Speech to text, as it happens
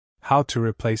How to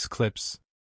replace clips.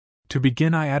 To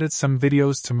begin, I added some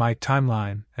videos to my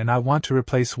timeline, and I want to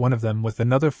replace one of them with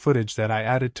another footage that I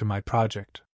added to my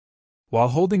project. While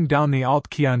holding down the Alt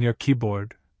key on your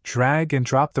keyboard, drag and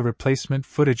drop the replacement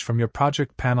footage from your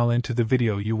project panel into the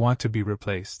video you want to be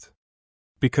replaced.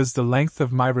 Because the length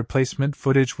of my replacement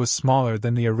footage was smaller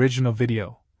than the original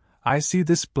video, I see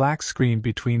this black screen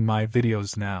between my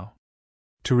videos now.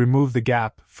 To remove the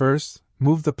gap, first,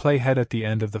 move the playhead at the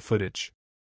end of the footage.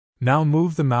 Now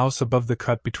move the mouse above the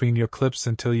cut between your clips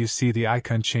until you see the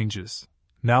icon changes.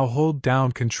 Now hold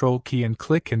down Ctrl key and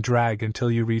click and drag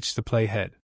until you reach the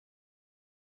playhead.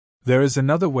 There is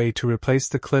another way to replace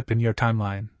the clip in your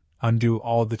timeline. Undo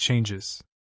all the changes.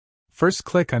 First,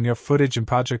 click on your footage and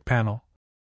project panel.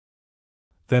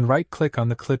 Then right-click on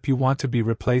the clip you want to be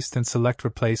replaced and select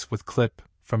Replace with Clip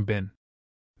from bin.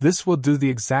 This will do the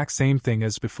exact same thing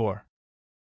as before.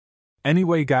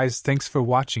 Anyway guys, thanks for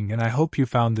watching and I hope you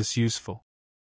found this useful.